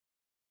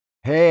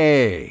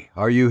Hey,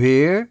 are you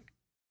here?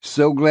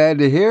 So glad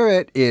to hear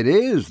it. It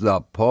is the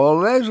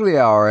Paul Leslie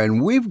Hour,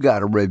 and we've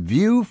got a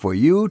review for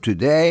you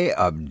today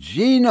of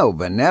Gino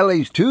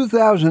Vannelli's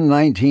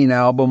 2019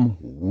 album,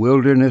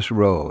 Wilderness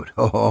Road.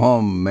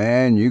 Oh,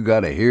 man, you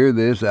got to hear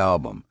this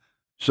album.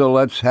 So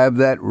let's have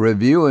that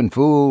review and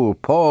fool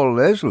Paul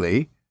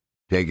Leslie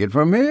take it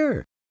from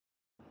here.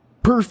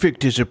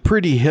 Perfect is a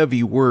pretty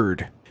heavy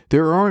word.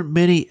 There aren't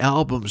many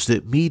albums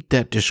that meet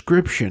that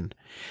description,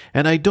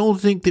 and I don't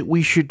think that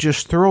we should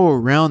just throw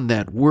around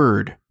that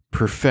word,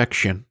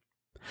 perfection.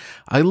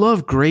 I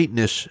love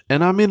greatness,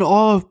 and I'm in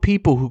awe of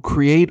people who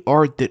create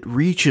art that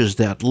reaches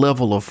that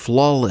level of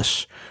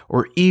flawless,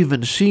 or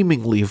even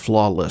seemingly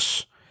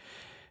flawless.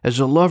 As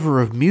a lover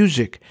of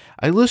music,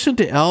 I listen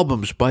to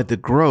albums by the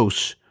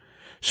gross.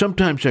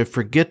 Sometimes I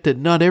forget that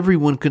not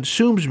everyone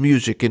consumes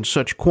music in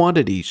such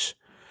quantities.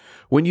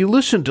 When you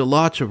listen to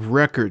lots of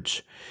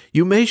records,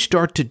 you may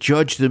start to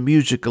judge the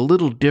music a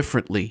little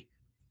differently.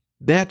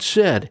 That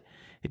said,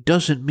 it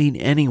doesn't mean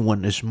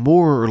anyone is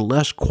more or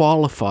less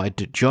qualified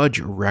to judge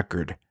a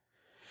record.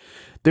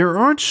 There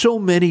aren't so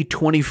many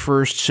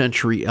 21st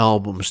century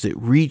albums that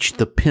reach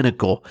the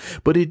pinnacle,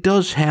 but it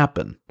does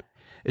happen.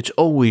 It's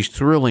always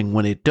thrilling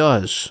when it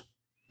does.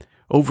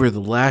 Over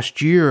the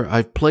last year,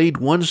 I've played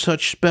one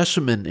such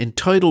specimen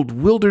entitled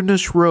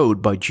Wilderness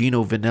Road by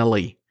Gino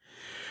Vannelli.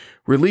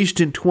 Released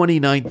in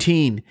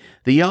 2019,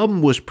 the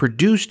album was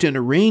produced and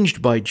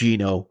arranged by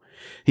Gino.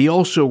 He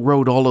also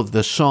wrote all of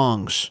the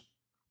songs.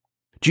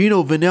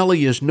 Gino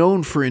Vannelli is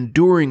known for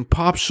enduring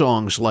pop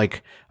songs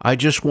like I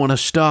Just Wanna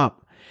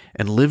Stop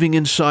and Living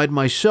Inside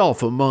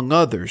Myself, among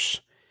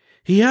others.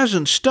 He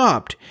hasn't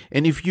stopped,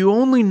 and if you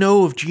only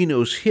know of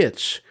Gino's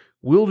hits,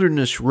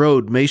 Wilderness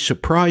Road may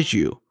surprise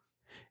you.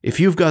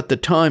 If you've got the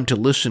time to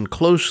listen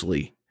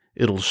closely,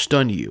 it'll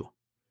stun you.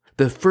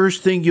 The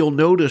first thing you'll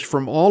notice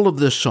from all of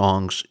the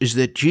songs is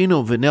that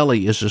Gino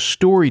Vannelli is a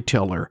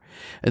storyteller,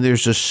 and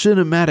there's a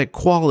cinematic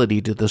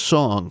quality to the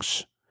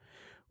songs.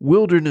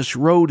 Wilderness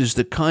Road is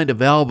the kind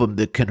of album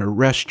that can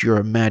arrest your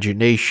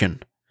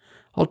imagination.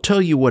 I'll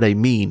tell you what I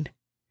mean.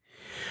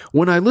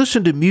 When I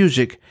listen to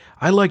music,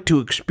 I like to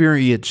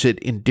experience it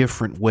in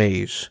different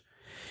ways.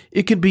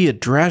 It can be a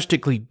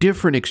drastically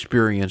different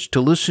experience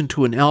to listen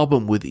to an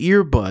album with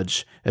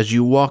earbuds as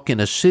you walk in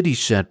a city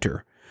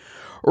center,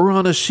 or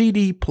on a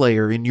CD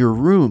player in your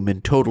room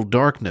in total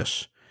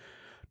darkness.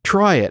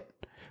 Try it.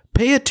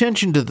 Pay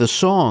attention to the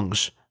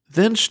songs,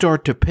 then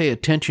start to pay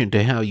attention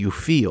to how you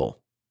feel.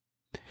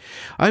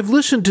 I've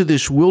listened to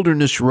this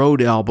Wilderness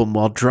Road album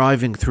while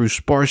driving through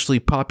sparsely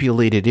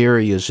populated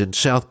areas in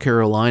South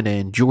Carolina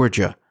and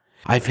Georgia.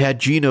 I've had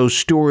Gino's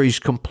stories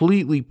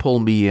completely pull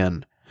me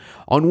in.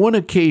 On one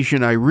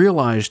occasion, I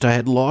realized I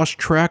had lost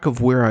track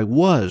of where I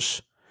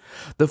was.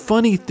 The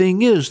funny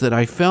thing is that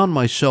I found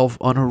myself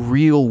on a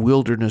real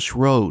wilderness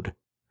road.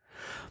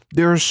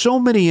 There are so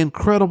many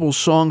incredible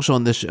songs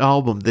on this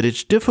album that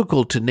it's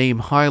difficult to name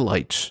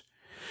highlights.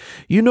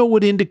 You know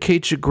what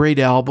indicates a great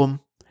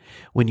album?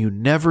 When you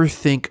never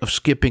think of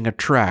skipping a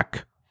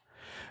track.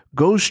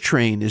 Ghost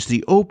Train is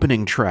the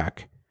opening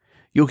track.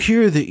 You'll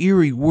hear the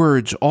eerie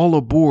words all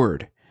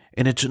aboard,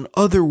 and it's an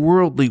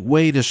otherworldly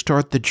way to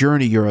start the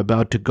journey you're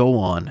about to go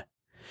on.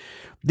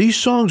 These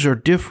songs are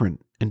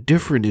different, and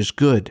different is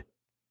good.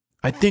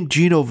 I think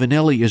Gino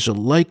Vannelli is a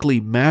likely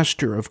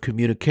master of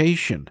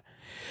communication.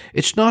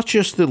 It's not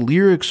just the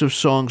lyrics of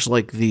songs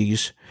like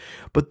these,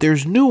 but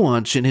there's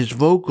nuance in his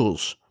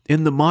vocals,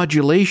 in the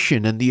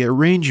modulation and the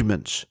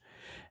arrangements.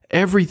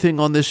 Everything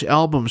on this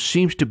album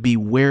seems to be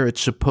where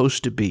it's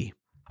supposed to be.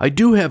 I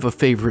do have a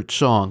favorite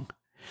song.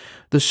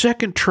 The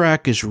second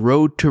track is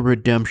Road to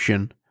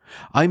Redemption.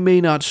 I may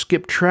not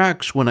skip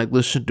tracks when I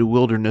listen to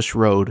Wilderness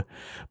Road,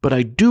 but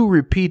I do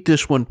repeat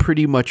this one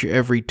pretty much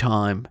every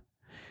time.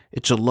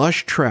 It's a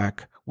lush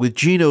track, with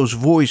Gino's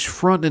voice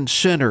front and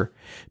center.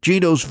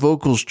 Gino's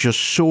vocals just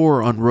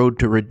soar on Road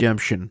to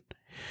Redemption.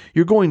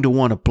 You're going to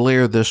want to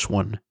blare this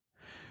one.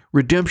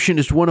 Redemption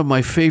is one of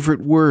my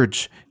favorite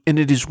words, and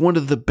it is one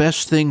of the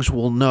best things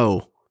we'll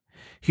know.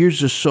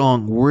 Here's a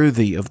song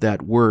worthy of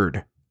that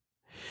word.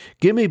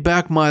 Give Me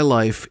Back My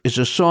Life is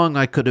a song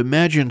I could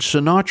imagine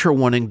Sinatra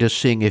wanting to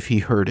sing if he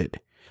heard it.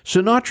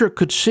 Sinatra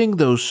could sing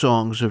those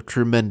songs of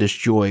tremendous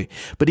joy,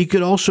 but he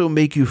could also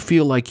make you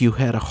feel like you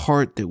had a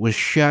heart that was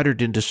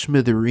shattered into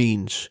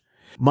smithereens.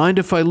 Mind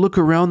if I look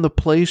around the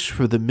place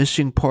for the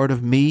missing part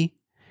of me?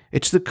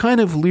 It's the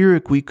kind of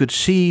lyric we could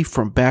see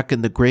from back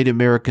in the Great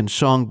American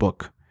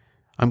Songbook.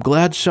 I'm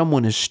glad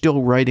someone is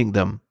still writing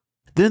them.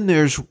 Then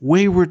there's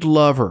Wayward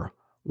Lover,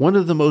 one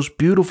of the most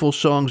beautiful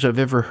songs I've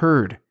ever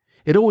heard.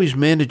 It always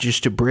manages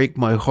to break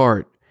my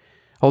heart.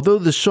 Although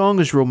the song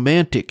is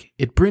romantic,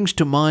 it brings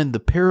to mind the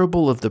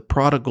parable of the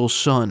prodigal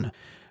son.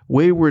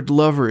 Wayward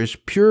Lover is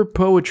pure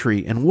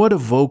poetry, and what a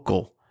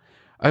vocal.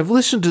 I've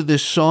listened to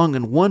this song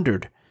and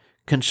wondered,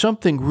 can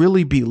something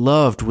really be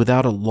loved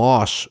without a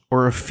loss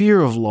or a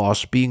fear of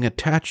loss being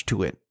attached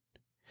to it?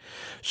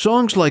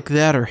 Songs like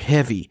that are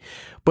heavy,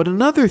 but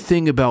another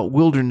thing about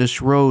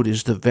Wilderness Road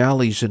is the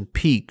valleys and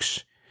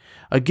peaks.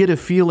 I get a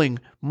feeling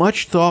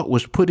much thought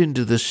was put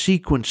into the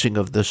sequencing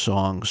of the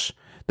songs.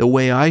 The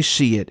way I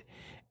see it,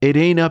 It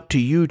Ain't Up to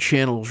You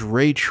channels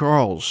Ray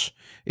Charles.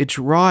 It's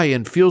wry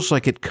and feels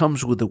like it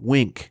comes with a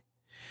wink.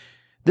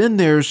 Then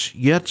there's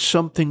Yet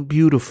Something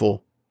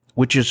Beautiful,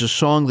 which is a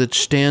song that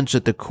stands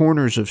at the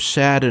corners of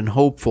sad and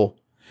hopeful.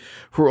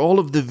 For all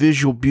of the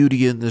visual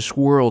beauty in this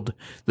world,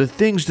 the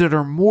things that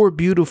are more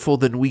beautiful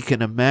than we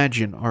can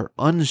imagine are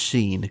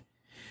unseen.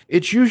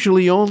 It's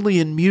usually only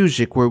in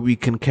music where we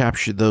can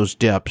capture those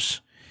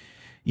depths.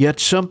 Yet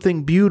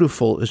Something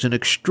Beautiful is an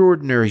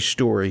extraordinary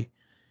story.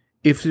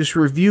 If this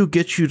review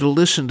gets you to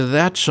listen to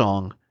that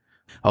song,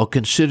 I'll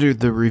consider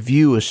the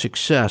review a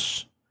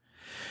success.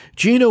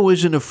 Gino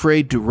isn't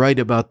afraid to write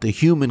about the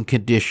human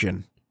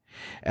condition.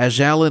 As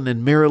Alan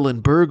and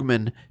Marilyn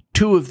Bergman,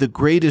 two of the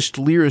greatest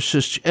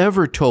lyricists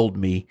ever, told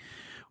me,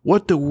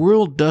 what the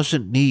world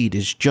doesn't need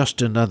is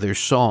just another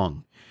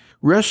song.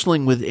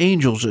 Wrestling with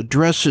Angels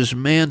addresses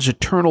man's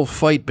eternal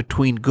fight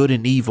between good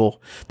and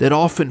evil that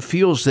often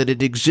feels that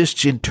it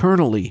exists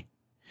internally.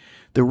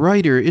 The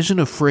writer isn't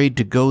afraid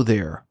to go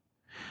there.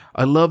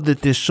 I love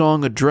that this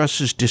song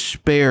addresses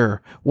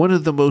despair, one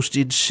of the most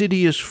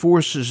insidious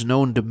forces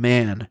known to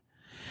man.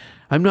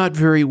 I'm not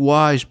very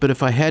wise, but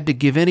if I had to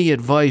give any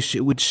advice,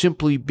 it would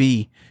simply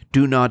be,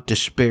 do not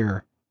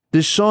despair.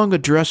 This song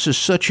addresses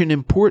such an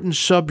important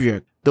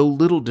subject, though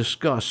little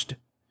discussed.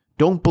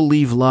 Don't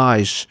believe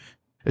lies,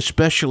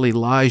 especially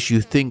lies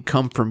you think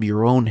come from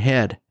your own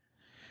head.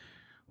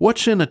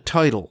 What's in a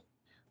title?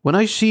 When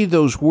I see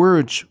those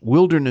words,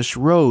 Wilderness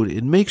Road,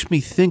 it makes me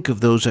think of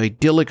those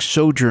idyllic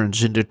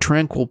sojourns into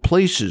tranquil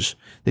places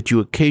that you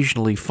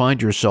occasionally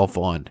find yourself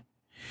on.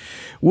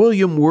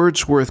 William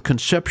Wordsworth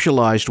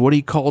conceptualized what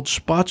he called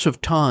spots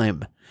of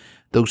time,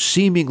 those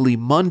seemingly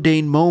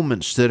mundane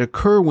moments that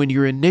occur when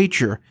you're in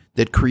nature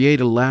that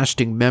create a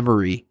lasting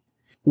memory.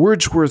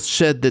 Wordsworth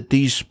said that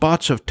these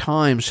spots of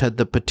times had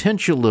the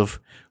potential of,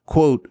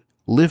 quote,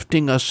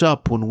 lifting us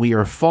up when we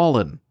are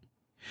fallen.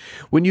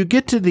 When you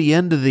get to the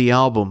end of the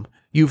album,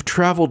 you've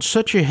traveled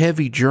such a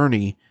heavy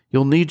journey,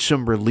 you'll need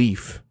some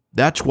relief.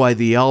 That's why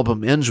the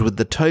album ends with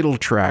the title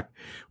track,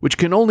 which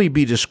can only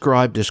be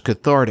described as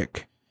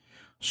cathartic.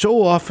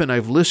 So often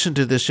I've listened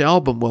to this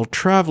album while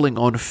traveling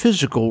on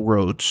physical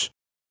roads,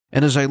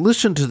 and as I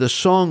listen to the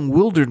song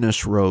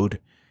Wilderness Road,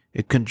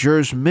 it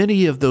conjures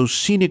many of those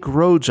scenic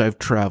roads I've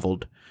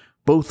traveled,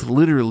 both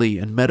literally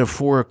and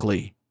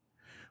metaphorically.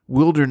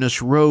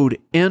 Wilderness Road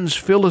ends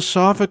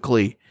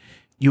philosophically.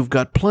 You've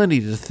got plenty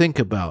to think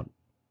about.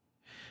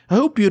 I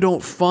hope you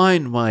don't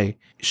find my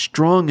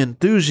strong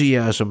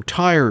enthusiasm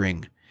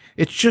tiring.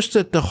 It's just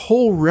that the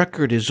whole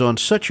record is on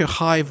such a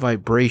high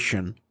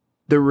vibration.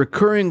 The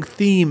recurring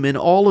theme in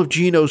all of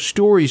Gino's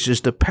stories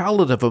is the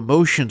palette of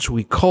emotions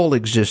we call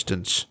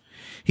existence.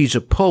 He's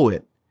a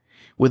poet.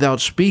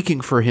 Without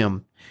speaking for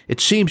him, it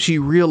seems he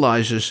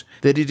realizes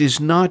that it is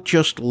not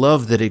just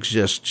love that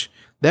exists.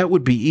 That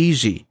would be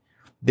easy.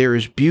 There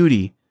is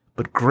beauty,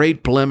 but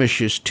great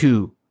blemishes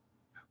too.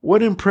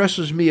 What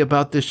impresses me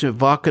about this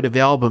evocative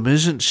album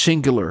isn't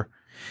singular.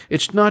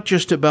 It's not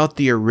just about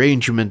the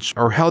arrangements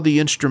or how the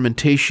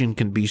instrumentation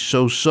can be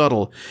so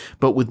subtle,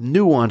 but with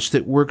nuance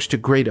that works to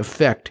great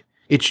effect.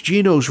 It's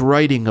Gino's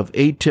writing of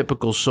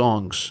atypical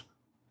songs.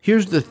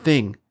 Here's the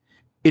thing.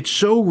 It's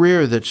so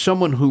rare that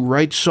someone who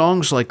writes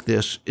songs like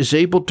this is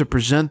able to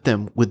present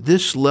them with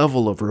this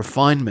level of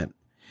refinement.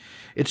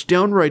 It's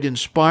downright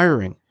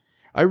inspiring.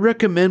 I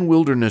recommend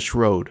Wilderness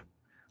Road.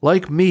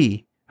 Like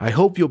me, I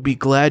hope you'll be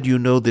glad you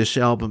know this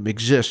album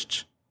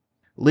exists.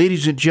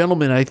 Ladies and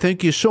gentlemen, I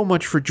thank you so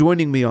much for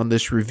joining me on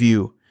this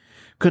review.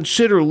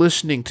 Consider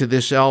listening to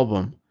this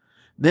album.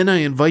 Then I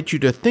invite you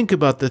to think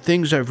about the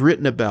things I've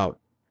written about.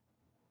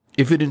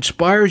 If it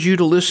inspires you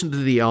to listen to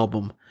the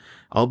album,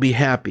 I'll be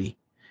happy.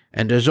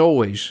 And as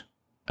always,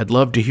 I'd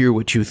love to hear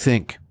what you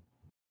think.